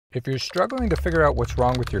If you're struggling to figure out what's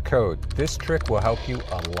wrong with your code, this trick will help you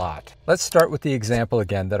a lot. Let's start with the example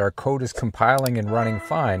again that our code is compiling and running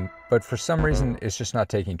fine, but for some reason it's just not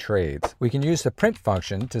taking trades. We can use the print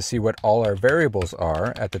function to see what all our variables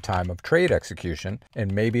are at the time of trade execution,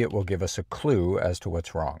 and maybe it will give us a clue as to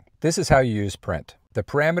what's wrong. This is how you use print. The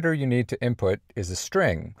parameter you need to input is a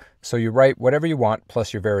string, so you write whatever you want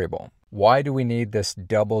plus your variable. Why do we need this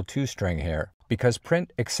double toString here? Because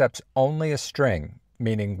print accepts only a string,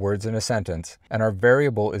 meaning words in a sentence, and our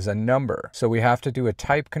variable is a number. So we have to do a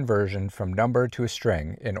type conversion from number to a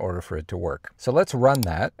string in order for it to work. So let's run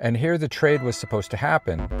that, and here the trade was supposed to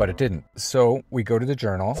happen, but it didn't. So we go to the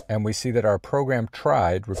journal and we see that our program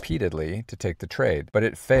tried repeatedly to take the trade, but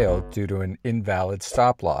it failed due to an invalid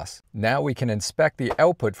stop loss. Now we can inspect the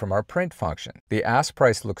output from our print function. The ask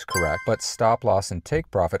price looks correct, but stop loss and take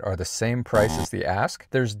profit are the same price as the ask.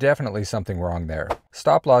 There's definitely something wrong there.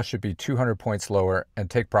 Stop loss should be 200 points lower and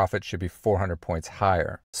take profit should be 400 points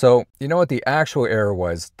higher. So you know what the actual error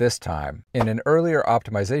was this time? In an earlier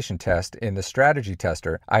optimization test in the strategy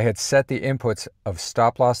tester, I had set the inputs of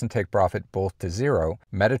stop loss and take profit both to 0.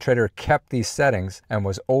 MetaTrader kept these settings and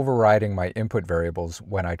was overriding my input variables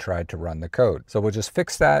when I tried to run the code. So we'll just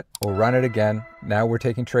fix that. We'll run it again. Now we're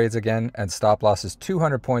taking trades again, and stop loss is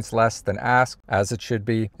 200 points less than ask, as it should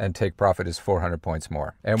be, and take profit is 400 points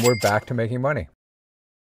more. And we're back to making money.